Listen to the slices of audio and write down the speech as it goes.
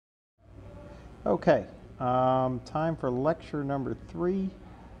Okay, time for lecture number 3. We've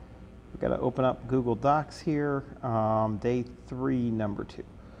got to open up Google Docs here, day 3, number 2.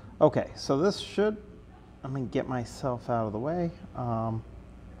 Okay, so this should, I'm going to get myself out of the way. All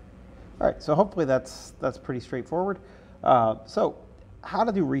right, so hopefully that's pretty straightforward. So how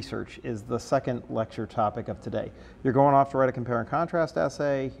to do research is the second lecture topic of today. You're going off to write a compare and contrast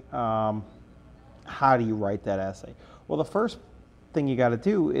essay. How do you write that essay? Well, the first thing you got to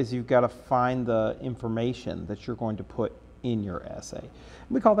do is you've got to find the information that you're going to put in your essay.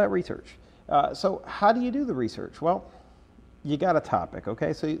 We call that research. So how do you do the research? Well, you got a topic,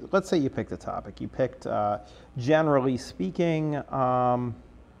 okay? So let's say you picked a topic. You picked, generally speaking,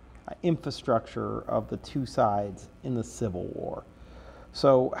 infrastructure of the two sides in the Civil War.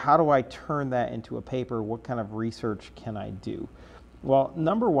 So how do I turn that into a paper? What kind of research can I do? Well,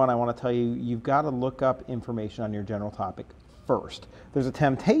 number one, I want to tell you, you've got to look up information on your general topic first. There's a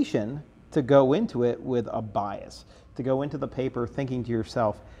temptation to go into it with a bias, to go into the paper thinking to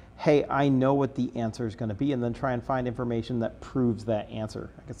yourself, hey, I know what the answer is going to be, and then try and find information that proves that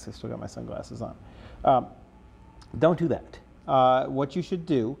answer. I guess I still got my sunglasses on. Don't do that. What you should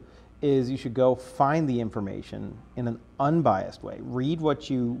do is you should go find the information in an unbiased way. Read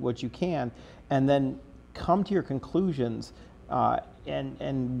what you can, and then come to your conclusions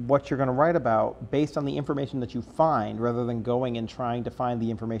and what you're going to write about based on the information that you find, rather than going and trying to find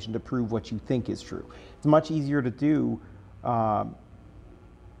the information to prove what you think is true. It's much easier to do,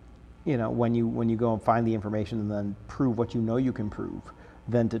 when you go and find the information and then prove what you know you can prove,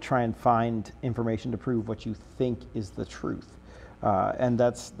 than to try and find information to prove what you think is the truth. And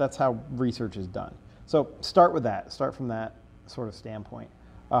that's how research is done. So start with that. Start from that sort of standpoint.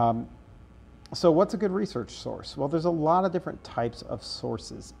 So what's a good research source? Well, there's a lot of different types of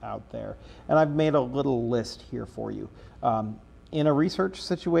sources out there, and I've made a little list here for you. In a research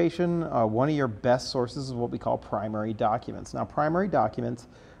situation, one of your best sources is what we call primary documents. Now, primary documents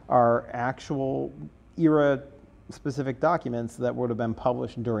are actual era-specific documents that would have been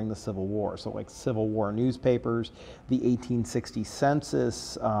published during the Civil War. So like Civil War newspapers, the 1860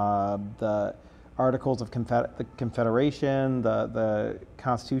 census, the Articles of the Confederation, the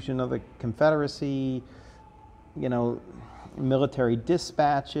Constitution of the Confederacy, military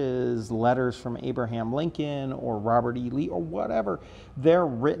dispatches, letters from Abraham Lincoln or Robert E. Lee or whatever. They're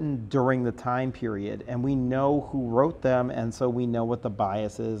written during the time period, and we know who wrote them, and so we know what the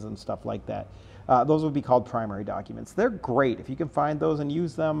bias is and stuff like that. Those would be called primary documents. They're great. If you can find those and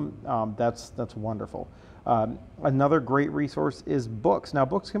use them, that's wonderful. Another great resource is books. Now,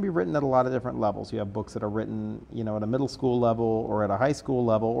 books can be written at a lot of different levels. You have books that are written, at a middle school level or at a high school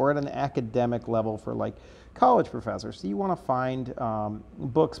level or at an academic level for like college professors. So you want to find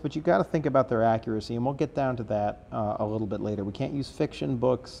books, but you've got to think about their accuracy, and we'll get down to that a little bit later. We can't use fiction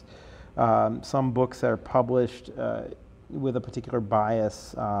books. Some books that are published with a particular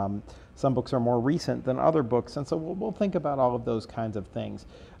bias. Some books are more recent than other books, and so we'll think about all of those kinds of things.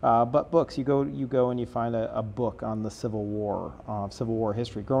 But books, you go and you find a book on the Civil War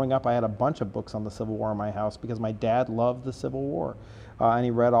history. Growing up, I had a bunch of books on the Civil War in my house because my dad loved the Civil War, and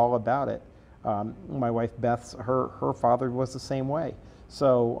he read all about it. My wife Beth's, her father was the same way.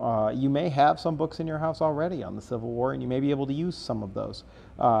 So you may have some books in your house already on the Civil War, and you may be able to use some of those.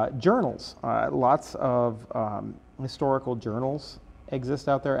 Journals, lots of historical journals exist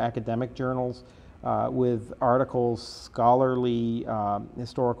out there, academic journals with articles, scholarly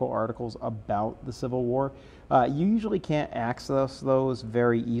historical articles about the Civil War. You usually can't access those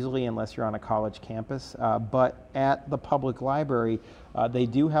very easily unless you're on a college campus, but at the public library, they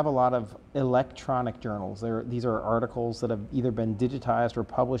do have a lot of electronic journals. These are articles that have either been digitized or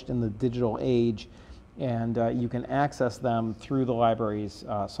published in the digital age, and you can access them through the library's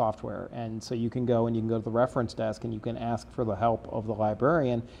software. And so you can go to the reference desk and you can ask for the help of the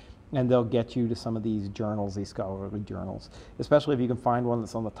librarian, and they'll get you to some of these journals, these scholarly journals. Especially if you can find one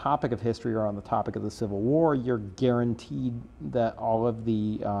that's on the topic of history or on the topic of the Civil War, you're guaranteed that all of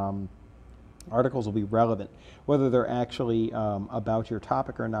the articles will be relevant. Whether they're actually about your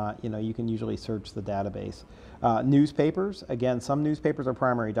topic or not, you can usually search the database. Newspapers, again, some newspapers are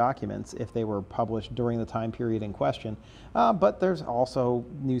primary documents if they were published during the time period in question, but there's also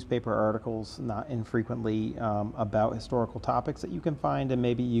newspaper articles, not infrequently, about historical topics that you can find and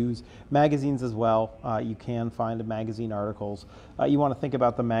maybe use. Magazines as well, you can find magazine articles. You want to think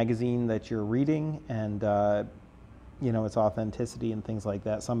about the magazine that you're reading and its authenticity and things like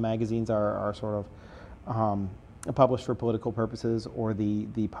that. Some magazines are sort of published for political purposes, or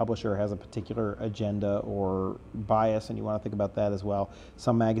the publisher has a particular agenda or bias, and you want to think about that as well.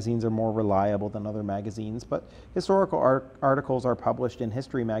 Some magazines are more reliable than other magazines, but historical articles are published in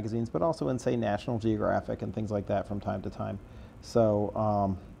history magazines, but also in, say, National Geographic and things like that from time to time.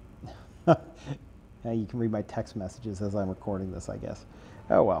 So yeah, you can read my text messages as I'm recording this, I guess.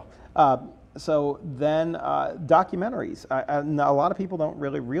 Oh well. So then documentaries. A lot of people don't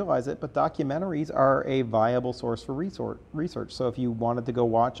really realize it, but documentaries are a viable source for research. So if you wanted to go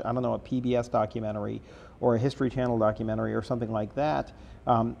watch, I don't know, a PBS documentary or a History Channel documentary or something like that,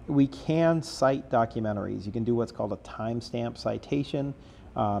 we can cite documentaries. You can do what's called a timestamp citation,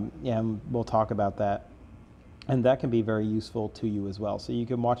 and we'll talk about that. And that can be very useful to you as well. So you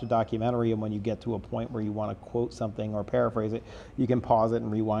can watch a documentary, and when you get to a point where you want to quote something or paraphrase it, you can pause it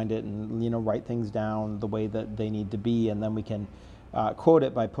and rewind it and, you know, write things down the way that they need to be, and then we can quote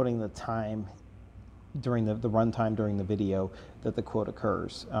it by putting the time during the runtime during the video that the quote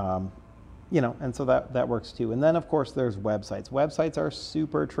occurs. You know, and so that works too. And then, of course, there's websites. Websites are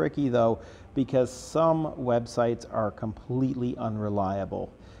super tricky, though, because some websites are completely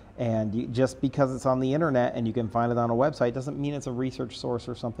unreliable. And just because it's on the internet and you can find it on a website doesn't mean it's a research source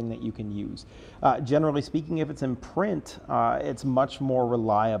or something that you can use. Generally speaking, if it's in print, it's much more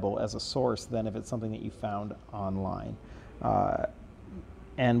reliable as a source than if it's something that you found online.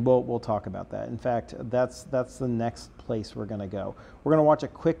 And we'll talk about that. In fact, that's the next place we're going to go. We're going to watch a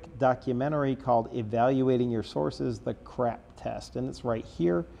quick documentary called Evaluating Your Sources, the CRAP Test, and it's right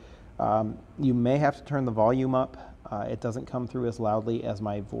here. You may have to turn the volume up. It doesn't come through as loudly as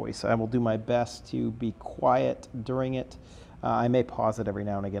my voice. I will do my best to be quiet during it. I may pause it every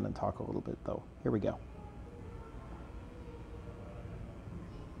now and again and talk a little bit, though. Here we go.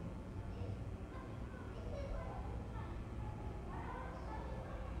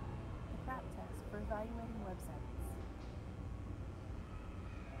 The CRAP test for evaluating websites.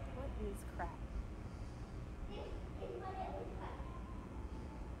 What is CRAP?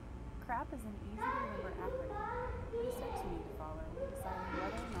 CRAP is an easy-to-remember acronym for the steps you need to follow when deciding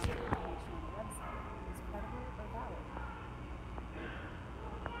whether or not the information on a website is credible or valid.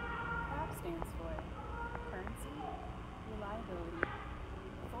 CRAP stands for currency, reliability,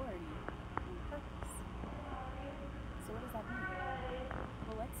 authority, and purpose. So what does that mean?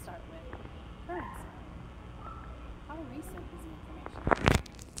 Well, let's start with currency. How recent is the information?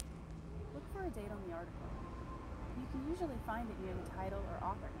 Look for a date on the article. You can usually find it near the title or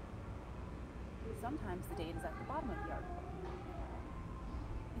author. Sometimes the date is at the bottom of the article.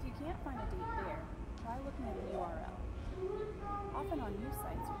 If you can't find a date there, try looking at the URL. Often on news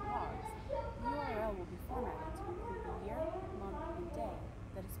sites or blogs, the URL will be formatted to include the year, month, and day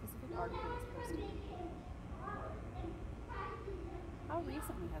that a specific article is posted. How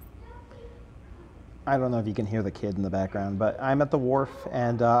recently has I don't know if you can hear the kid in the background, but I'm at the wharf,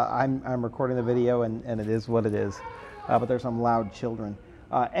 and I'm recording the video, and it is what it is. But there's some loud children.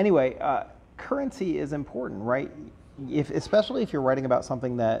 Anyway, currency is important, right? Especially if you're writing about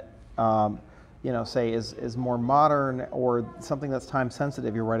something that, you know, say is more modern, or something that's time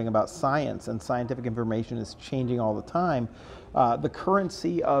sensitive. You're writing about science, and scientific information is changing all the time. The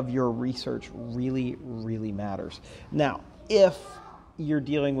currency of your research really, really matters. Now, if you're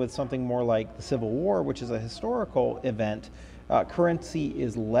dealing with something more like the Civil War, which is a historical event, currency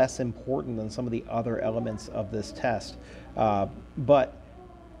is less important than some of the other elements of this test. But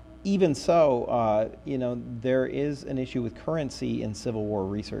even so, you know, there is an issue with currency in Civil War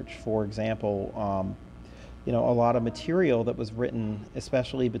research. For example, you know, a lot of material that was written,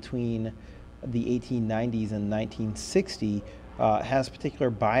 especially between the 1890s and 1960, has particular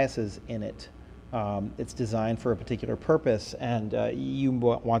biases in it. It's designed for a particular purpose, and you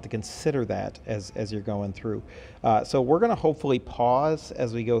want to consider that as you're going through. So we're going to hopefully pause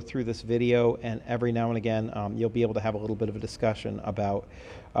as we go through this video, and every now and again you'll be able to have a little bit of a discussion about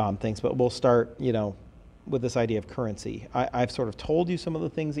things. But we'll start, you know, with this idea of currency. I've sort of told you some of the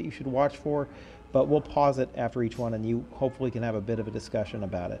things that you should watch for, but we'll pause it after each one, and you hopefully can have a bit of a discussion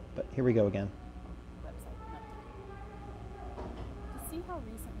about it. But here we go again. website been updated? To see how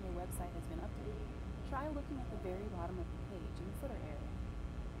recently a website has been updated, try looking at the very bottom of the page in the footer area.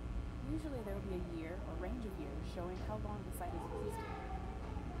 Usually there will be a year or range of years showing how long the site has existed.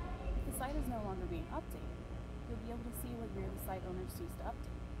 If the site is no longer being updated, you'll be able to see what year the site owners ceased to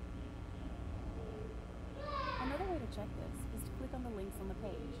update. Another way to check this is to click on the links on the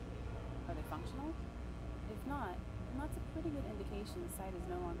page. Are they functional? If not, then that's a pretty good indication the site is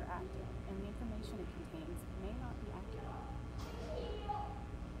no longer active, and the information it contains may not be accurate.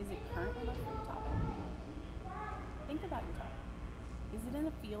 Is it current enough for your topic? Think about your topic. Is it in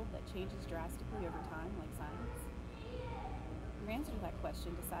a field that changes drastically over time, like science? Your answer to that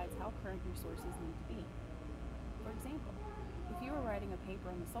question decides how current your sources need to be. For example, if you were writing a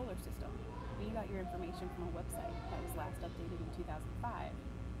paper on the solar system and you got your information from a website that was last updated in 2005,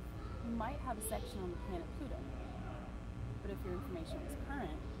 you might have a section on the planet Pluto. But if your information was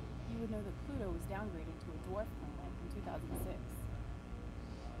current, you would know that Pluto was downgraded to a dwarf planet in 2006.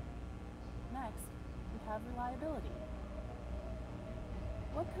 Next, we have reliability.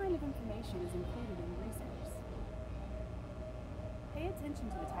 What kind of information is included in research? Pay attention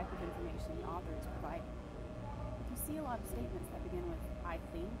to the type of information the author is providing. If you see a lot of statements that begin with "I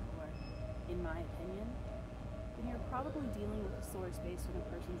think" or "in my opinion," then you're probably dealing with a source based on a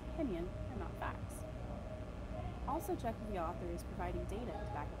person's opinion and not facts. Also check if the author is providing data to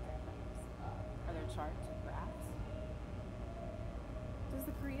back up their claims. Are there charts or graphs? Does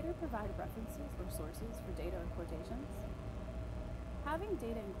the creator provide references or sources for data or quotations? Having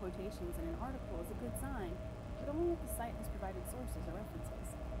data and quotations in an article is a good sign, but only if the site has provided sources or references.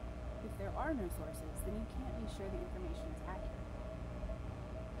 If there are no sources, then you can't be sure the information is accurate.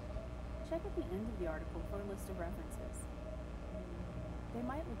 Check at the end of the article for a list of references. They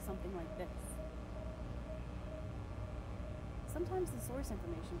might look something like this. Sometimes the source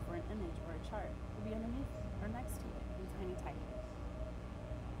information for an image or a chart will be underneath or next to it in tiny type.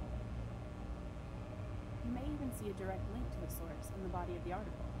 You may even see a direct link to the source in the body of the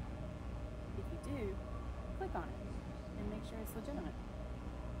article. If you do, click on it and make sure it's legitimate.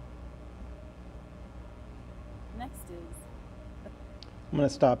 Next is... I'm going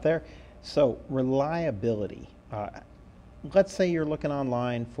to stop there. So, reliability. Let's say you're looking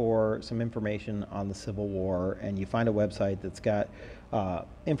online for some information on the Civil War and you find a website that's got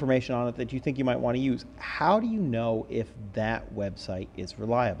information on it that you think you might want to use. How do you know if that website is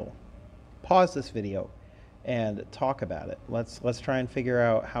reliable? Pause this video and talk about it. Let's try and figure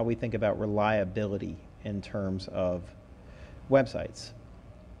out how we think about reliability in terms of websites.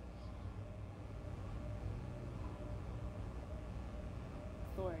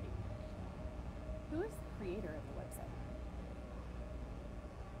 Authority. Who is the creator of the website?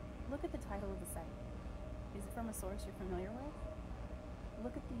 Look at the title of the site. Is it from a source you're familiar with?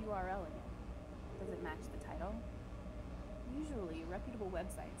 Look at the URL again. Does it match the title? Usually, reputable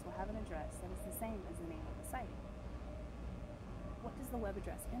websites will have an address that is the same as the name of the site. What does the web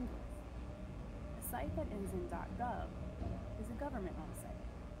address end with? A site that ends in .gov is a government-owned site,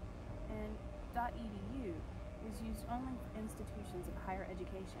 and .edu is used only for institutions of higher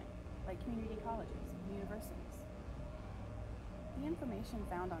education, like community colleges and universities. The information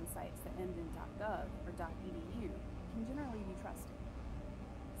found on sites that end in .gov or .edu can generally be trusted.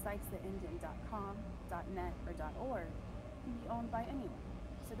 Sites that end in .com, .net, or .org can be owned by anyone,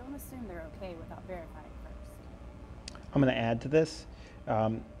 so don't assume they're okay without verifying first. I'm going to add to this.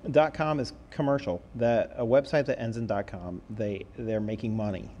 .com is commercial. A website that ends in .com, they're making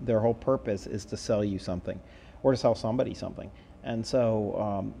money. Their whole purpose is to sell you something, or to sell somebody something. And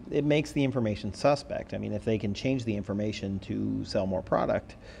so it makes the information suspect. I mean, if they can change the information to sell more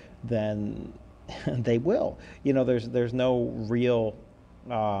product, then they will. You know, there's no real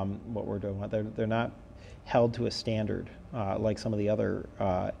what we're doing. They're not held to a standard like some of the other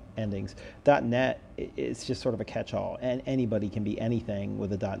endings. .net is just sort of a catch-all, and anybody can be anything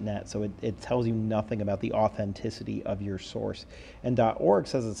with a .net, so it tells you nothing about the authenticity of your source. And .org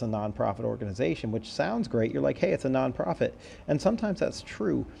says it's a nonprofit organization, which sounds great. You're like, hey, it's a nonprofit, and sometimes that's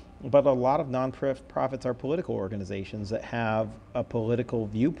true, but a lot of nonprofits are political organizations that have a political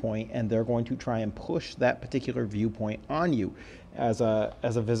viewpoint, and they're going to try and push that particular viewpoint on you as a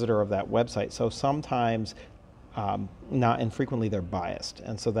visitor of that website. So sometimes not infrequently they're biased,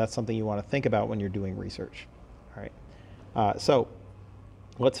 and so that's something you want to think about when you're doing research. All right, so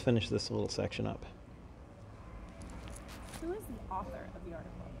let's finish this little section up. Who is the author of the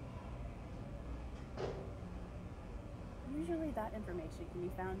article? Usually that information can be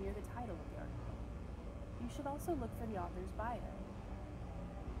found near the title of the article. You should also look for the author's bio.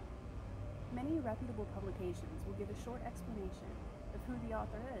 Many reputable publications will give a short explanation of who the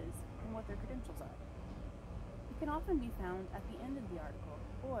author is and what their credentials are. It can often be found at the end of the article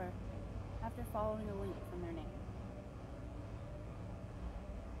or after following a link from their name.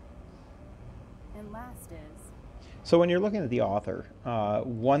 And last is... So when you're looking at the author,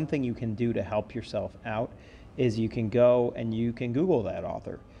 one thing you can do to help yourself out is you can go and you can Google that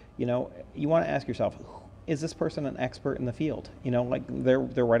author. You know, you want to ask yourself, is this person an expert in the field? You know, like they're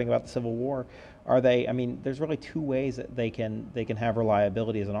writing about the Civil War. Are they? I mean, there's really two ways that they can have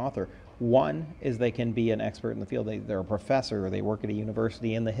reliability as an author. One is they can be an expert in the field. They're a professor, or they work at a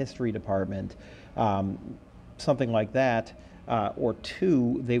university in the history department, something like that. or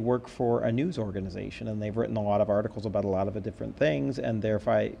two, they work for a news organization and they've written a lot of articles about a lot of different things, and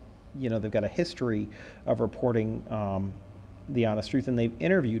therefore, they've got a history of reporting the honest truth, and they've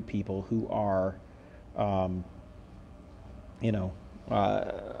interviewed people who are,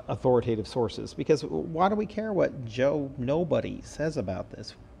 authoritative sources. Because why do we care what Joe Nobody says about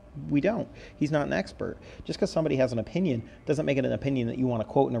this? We don't. He's not an expert. Just because somebody has an opinion doesn't make it an opinion that you want to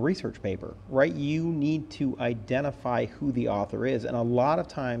quote in a research paper, right? You need to identify who the author is. And a lot of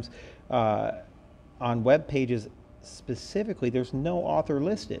times on web pages specifically, there's no author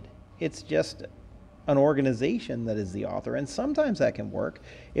listed. It's just an organization that is the author. And sometimes that can work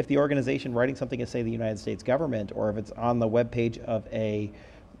if the organization writing something is, say, the United States government, or if it's on the web page of a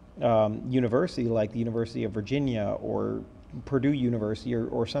university like the University of Virginia or Purdue University,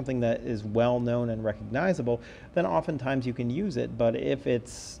 or something that is well known and recognizable, then oftentimes you can use it. But if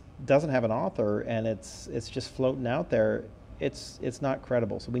it's doesn't have an author and it's just floating out there, it's not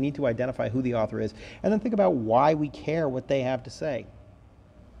credible. So we need to identify who the author is, and then think about why we care what they have to say.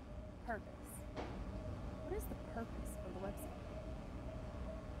 Purpose. What is the purpose of the website?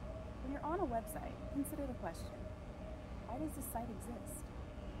 When you're on a website, consider the question: why does this site exist?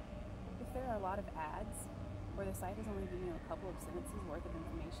 If there are a lot of ads, or the site is only giving you a couple of sentences worth of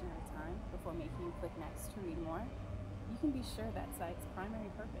information at a time before making you click next to read more, you can be sure that site's primary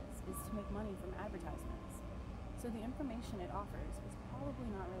purpose is to make money from advertisements. So the information it offers is probably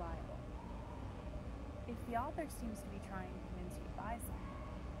not reliable. If the author seems to be trying to convince you to buy something,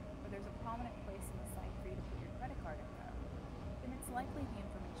 or there's a prominent place in the site for you to put your credit card info, then it's likely the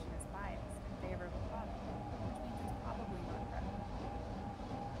information is biased in favor of a product, which means it's probably not credible.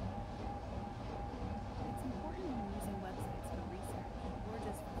 It's important when using websites for research, or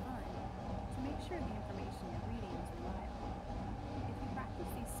just for fun, to make sure the information you're reading is reliable. If you practice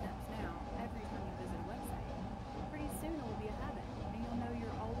these steps now, every time you visit a website, pretty soon it will be a habit, and you'll know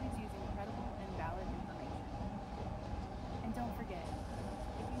you're always using credible and valid information. And don't forget,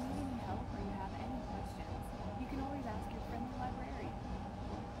 if you need any help or you have any questions, you can always ask your friendly librarian.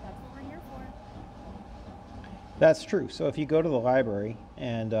 That's what we're here for. That's true. So if you go to the library,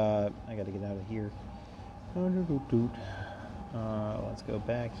 and I got to get out of here. Let's go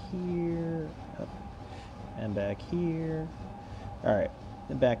back here, up, and back here. All right,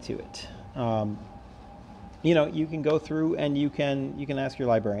 and back to it. You can go through and you can ask your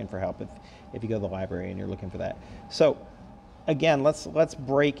librarian for help if you go to the library and you're looking for that. So again, let's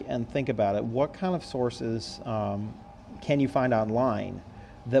break and think about it. What kind of sources can you find online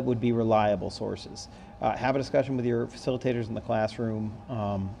that would be reliable sources? Have a discussion with your facilitators in the classroom.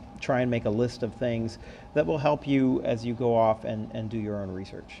 Try and make a list of things that will help you as you go off and do your own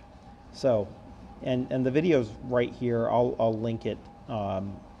research. So, and the video's right here. I'll link it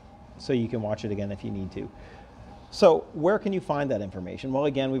so you can watch it again if you need to. So where can you find that information? Well,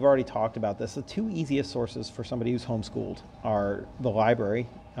 again, we've already talked about this. The two easiest sources for somebody who's homeschooled are the library,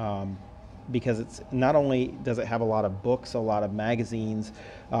 because it's not only does it have a lot of books, a lot of magazines,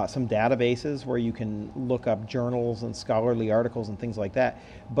 some databases where you can look up journals and scholarly articles and things like that,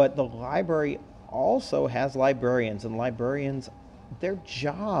 but the library also has librarians, and librarians, their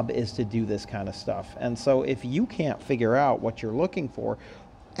job is to do this kind of stuff. And so if you can't figure out what you're looking for,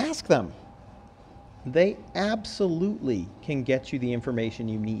 ask them. They absolutely can get you the information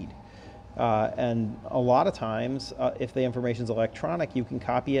you need. And a lot of times, if the information is electronic, you can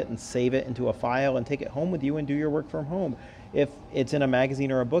copy it and save it into a file and take it home with you and do your work from home. If it's in a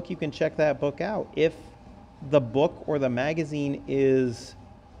magazine or a book, you can check that book out. If the book or the magazine is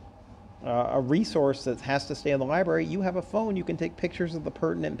a resource that has to stay in the library, you have a phone, you can take pictures of the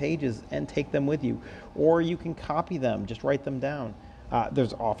pertinent pages and take them with you. Or you can copy them, just write them down.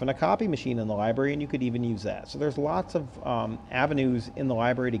 There's often a copy machine in the library, and you could even use that. So there's lots of avenues in the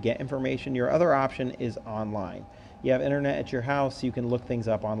library to get information. Your other option is online. You have internet at your house, you can look things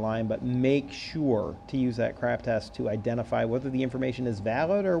up online, but make sure to use that crap test to identify whether the information is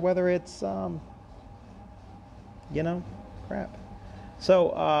valid or whether it's, crap.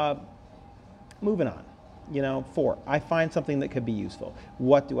 So moving on. 4, I find something that could be useful.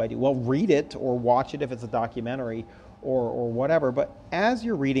 What do I do? Well, read it or watch it if it's a documentary, or whatever, but as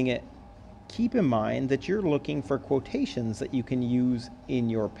you're reading it, keep in mind that you're looking for quotations that you can use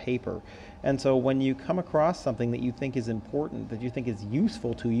in your paper. And so when you come across something that you think is important, that you think is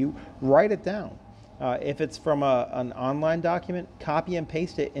useful to you, write it down. If it's from an online document, copy and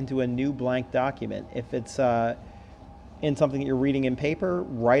paste it into a new blank document. If it's in something that you're reading in paper,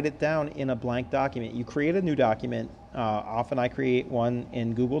 write it down in a blank document. You create a new document, Often I create one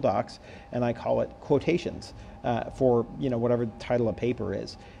in Google Docs and I call it quotations for whatever the title of paper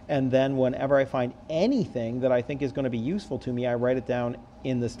is. And then whenever I find anything that I think is going to be useful to me, I write it down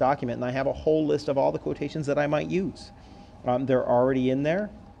in this document, and I have a whole list of all the quotations that I might use. They're already in there.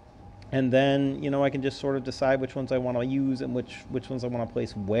 And then, I can just sort of decide which ones I want to use and which ones I want to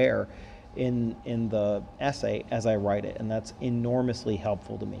place where in the essay as I write it. And that's enormously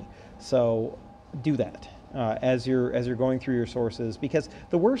helpful to me. So do that as you're going through your sources, because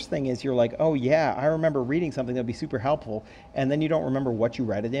the worst thing is you're like, oh yeah, I remember reading something that'd be super helpful, and then you don't remember what you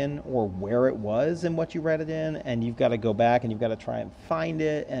read it in or where it was and what you read it in, and you've got to go back and you've got to try and find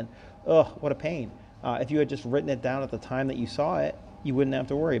it, and what a pain. If you had just written it down at the time that you saw it, you wouldn't have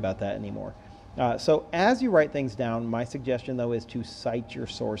to worry about that anymore. So as you write things down, my suggestion though is to cite your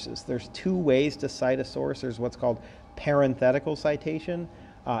sources. There's two ways to cite a source. There's what's called parenthetical citation,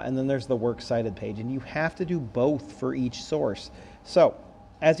 and then there's the works cited page, and you have to do both for each source. So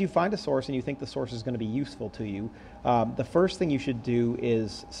as you find a source and you think the source is going to be useful to you, the first thing you should do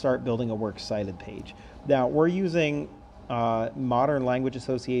is start building a works cited page. Now we're using Modern Language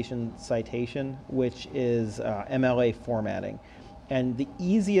Association citation, which is MLA formatting. And the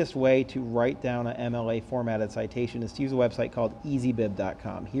easiest way to write down an MLA formatted citation is to use a website called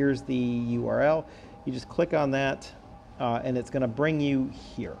easybib.com. Here's the URL. You just click on that, and it's going to bring you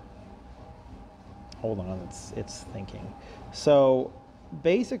here. Hold on, it's thinking. So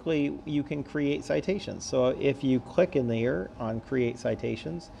basically, you can create citations. So if you click in there on Create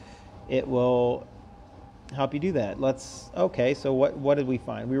Citations, it will help you do that. Okay, so what did we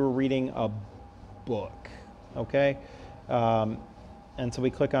find? We were reading a book, okay? And so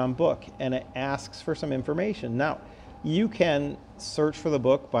we click on book, and it asks for some information. Now, you can search for the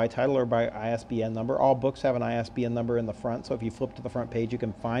book by title or by ISBN number. All books have an ISBN number in the front, so if you flip to the front page, you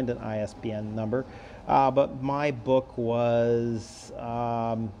can find an ISBN number. But my book was,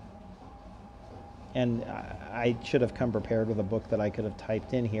 and I should have come prepared with a book that I could have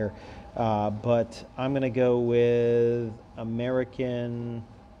typed in here, but I'm going to go with American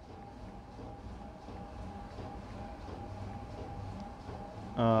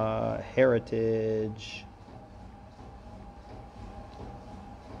Heritage.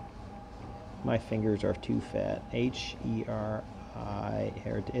 My fingers are too fat. HERI,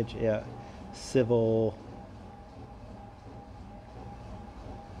 Heritage, yeah, Civil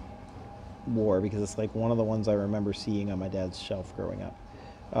War, because it's like one of the ones I remember seeing on my dad's shelf growing up.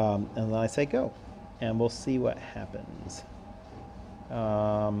 And then I say go, and we'll see what happens.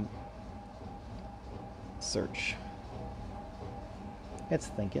 Search. It's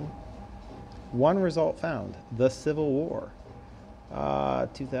thinking. One result found, the Civil War,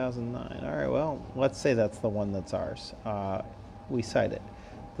 2009. All right, well, let's say that's the one that's ours. We cite it.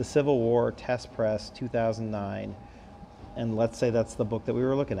 The Civil War, Test Press, 2009. And let's say that's the book that we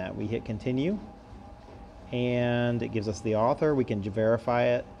were looking at. We hit continue, and it gives us the author. We can verify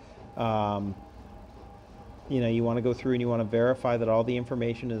it. You want to go through and you want to verify that all the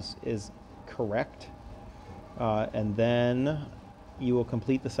information is correct. And then you will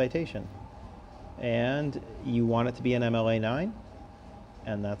complete the citation. And you want it to be an MLA 9,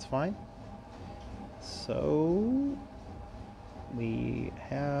 and that's fine. So we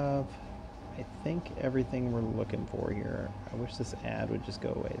have, I think, everything we're looking for here. I wish this ad would just go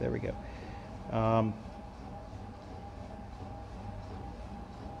away. There we go.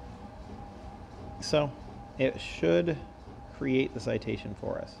 So it should create the citation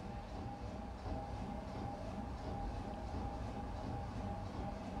for us.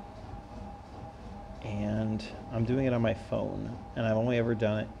 And I'm doing it on my phone, and I've only ever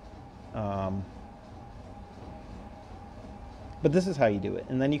done it. But this is how you do it.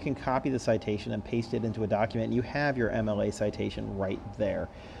 And then you can copy the citation and paste it into a document, and you have your MLA citation right there.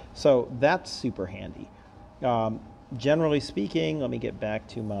 So that's super handy. Generally speaking, let me get back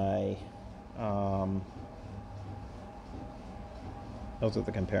to my, those are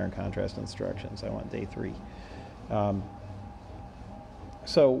the compare and contrast instructions. I want day 3.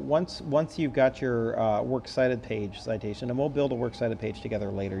 So once you've got your works cited page citation, and we'll build a works cited page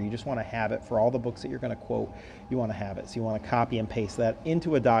together later, you just want to have it for all the books that you're going to quote. You want to have it. So you want to copy and paste that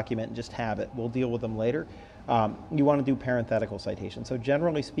into a document and just have it. We'll deal with them later. You want to do parenthetical citation. So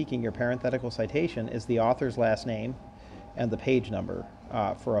generally speaking, your parenthetical citation is the author's last name and the page number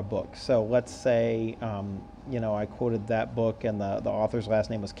for a book. So let's say, I quoted that book and the author's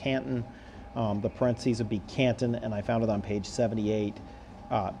last name was Canton. The parentheses would be Canton, and I found it on page 78.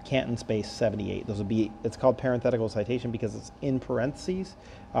 Canton space 78. Those would be, it's called parenthetical citation because it's in parentheses.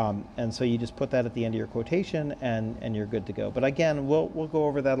 And so you just put that at the end of your quotation and you're good to go. But again, we'll go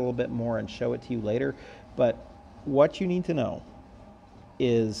over that a little bit more and show it to you later. But what you need to know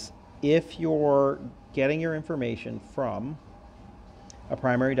is if you're getting your information from a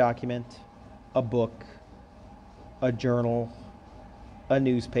primary document, a book, a journal, a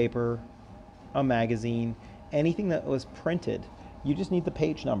newspaper, a magazine, anything that was printed, you just need the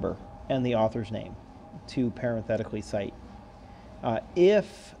page number and the author's name to parenthetically cite.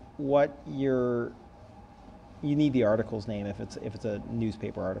 If what you need the article's name if it's a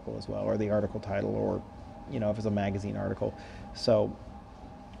newspaper article as well, or the article title, or if it's a magazine article. So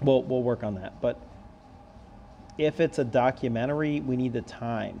we'll work on that. But if it's a documentary, we need the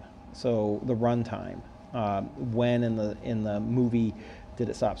time, so the run time, when in the movie did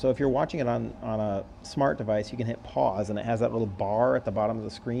it stop. So if you're watching it on a smart device, you can hit pause, and it has that little bar at the bottom of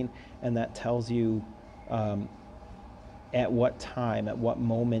the screen, and that tells you at what time, at what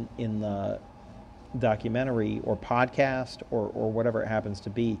moment in the documentary or podcast or whatever it happens to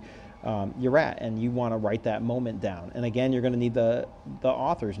be, you're at, and you want to write that moment down. And again, you're going to need the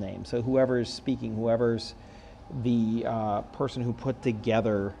author's name. So whoever's speaking, whoever's the person who put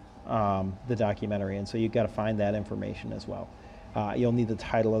together the documentary, and so you've got to find that information as well. You'll need the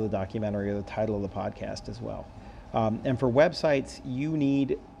title of the documentary or the title of the podcast as well. And for websites, you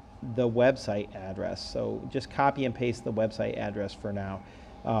need the website address. So just copy and paste the website address for now,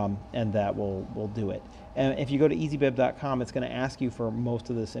 and that will do it. And if you go to easybib.com, it's going to ask you for most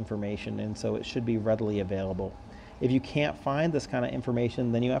of this information, and so it should be readily available. If you can't find this kind of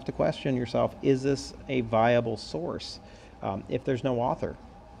information, then you have to question yourself, is this a viable source? If there's no author,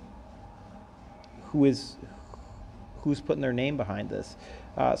 who's putting their name behind this?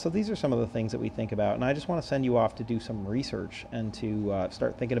 So these are some of the things that we think about, and I just want to send you off to do some research and to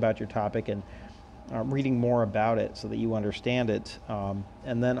start thinking about your topic and reading more about it so that you understand it,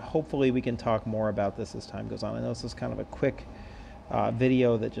 and then hopefully we can talk more about this as time goes on. I know this is kind of a quick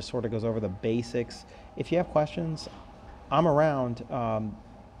video that just sort of goes over the basics. If you have questions, I'm around.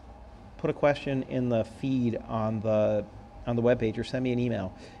 Put a question in the feed on the webpage, or send me an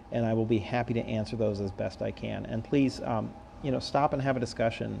email, and I will be happy to answer those as best I can. And please, stop and have a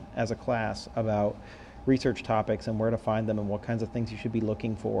discussion as a class about research topics and where to find them and what kinds of things you should be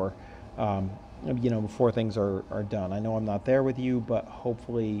looking for, before things are done. I know I'm not there with you, but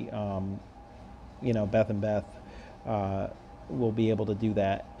hopefully, Beth and Beth will be able to do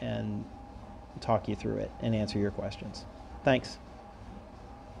that and talk you through it and answer your questions. Thanks.